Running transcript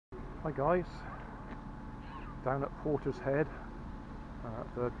Hi guys, down at Porter's Head,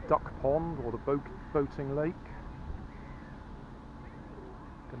 the duck pond or the boating lake.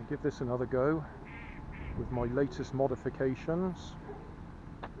 Going to give this another go with my latest modifications.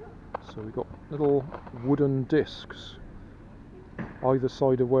 So we've got little wooden discs either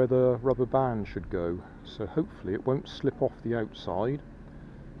side of where the rubber band should go, so hopefully it won't slip off the outside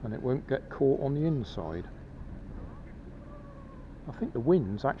and it won't get caught on the inside. I think the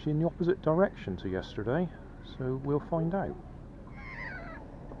wind's actually in the opposite direction to yesterday, so we'll find out.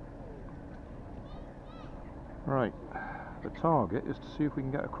 Right, the target is to see if we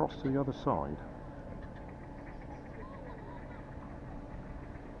can get across to the other side.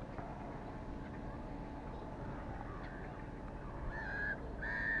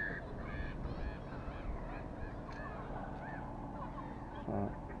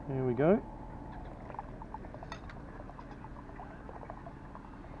 So, here we go.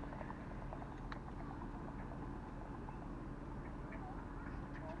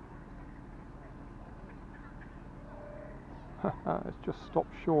 It's just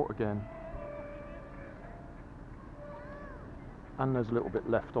stopped short again, and there's a little bit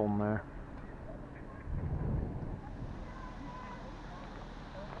left on there.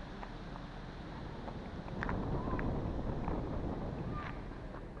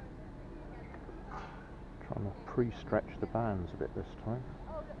 Trying to pre-stretch the bands a bit this time.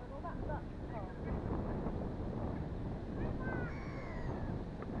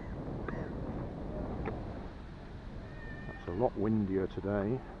 It's a lot windier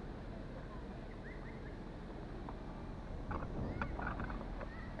today.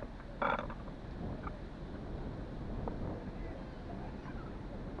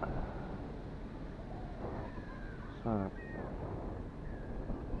 So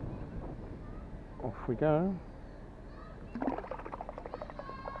off we go.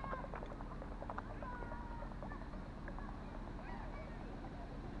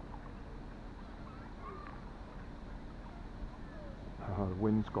 Oh, the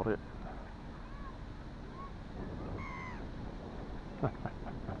wind's got it.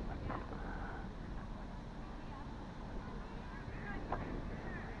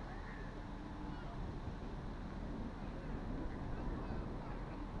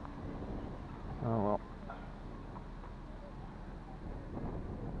 Oh well.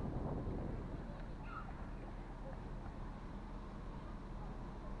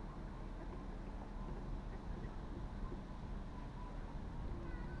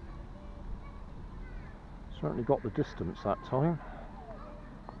 Certainly got the distance that time.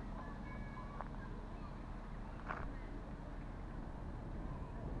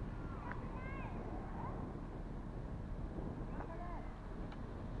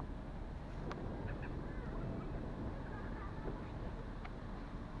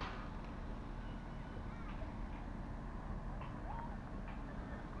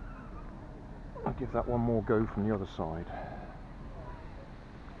 I'll give that one more go from the other side.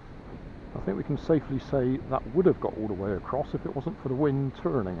 I think we can safely say that would have got all the way across if it wasn't for the wind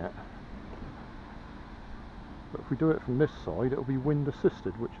turning it. But if we do it from this side, it'll be wind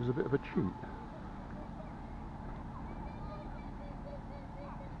assisted, which is a bit of a cheat.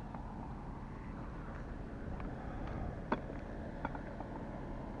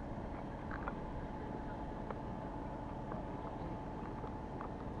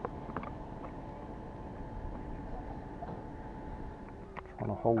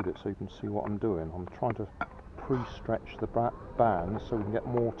 Trying to hold it so you can see what I'm doing. I'm trying to pre-stretch the band so we can get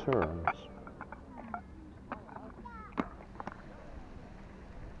more turns.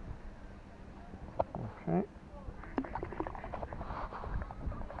 Okay.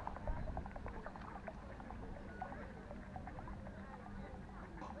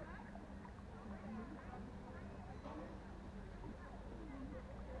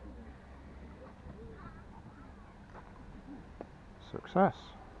 Success.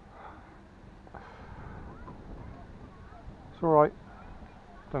 It's alright,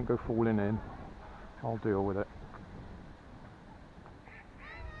 don't go falling in, I'll deal with it.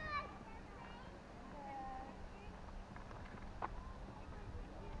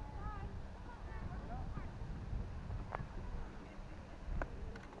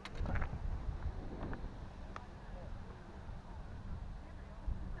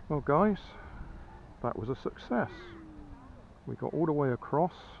 Well guys, that was a success. We got all the way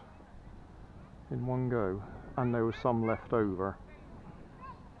across in one go, and there was some left over.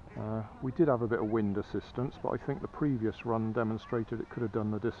 We did have a bit of wind assistance, but I think the previous run demonstrated it could have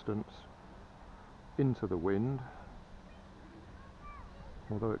done the distance into the wind,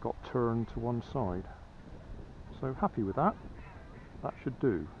 although it got turned to one side. So happy with that. That should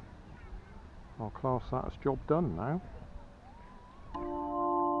do. I'll class that as job done now.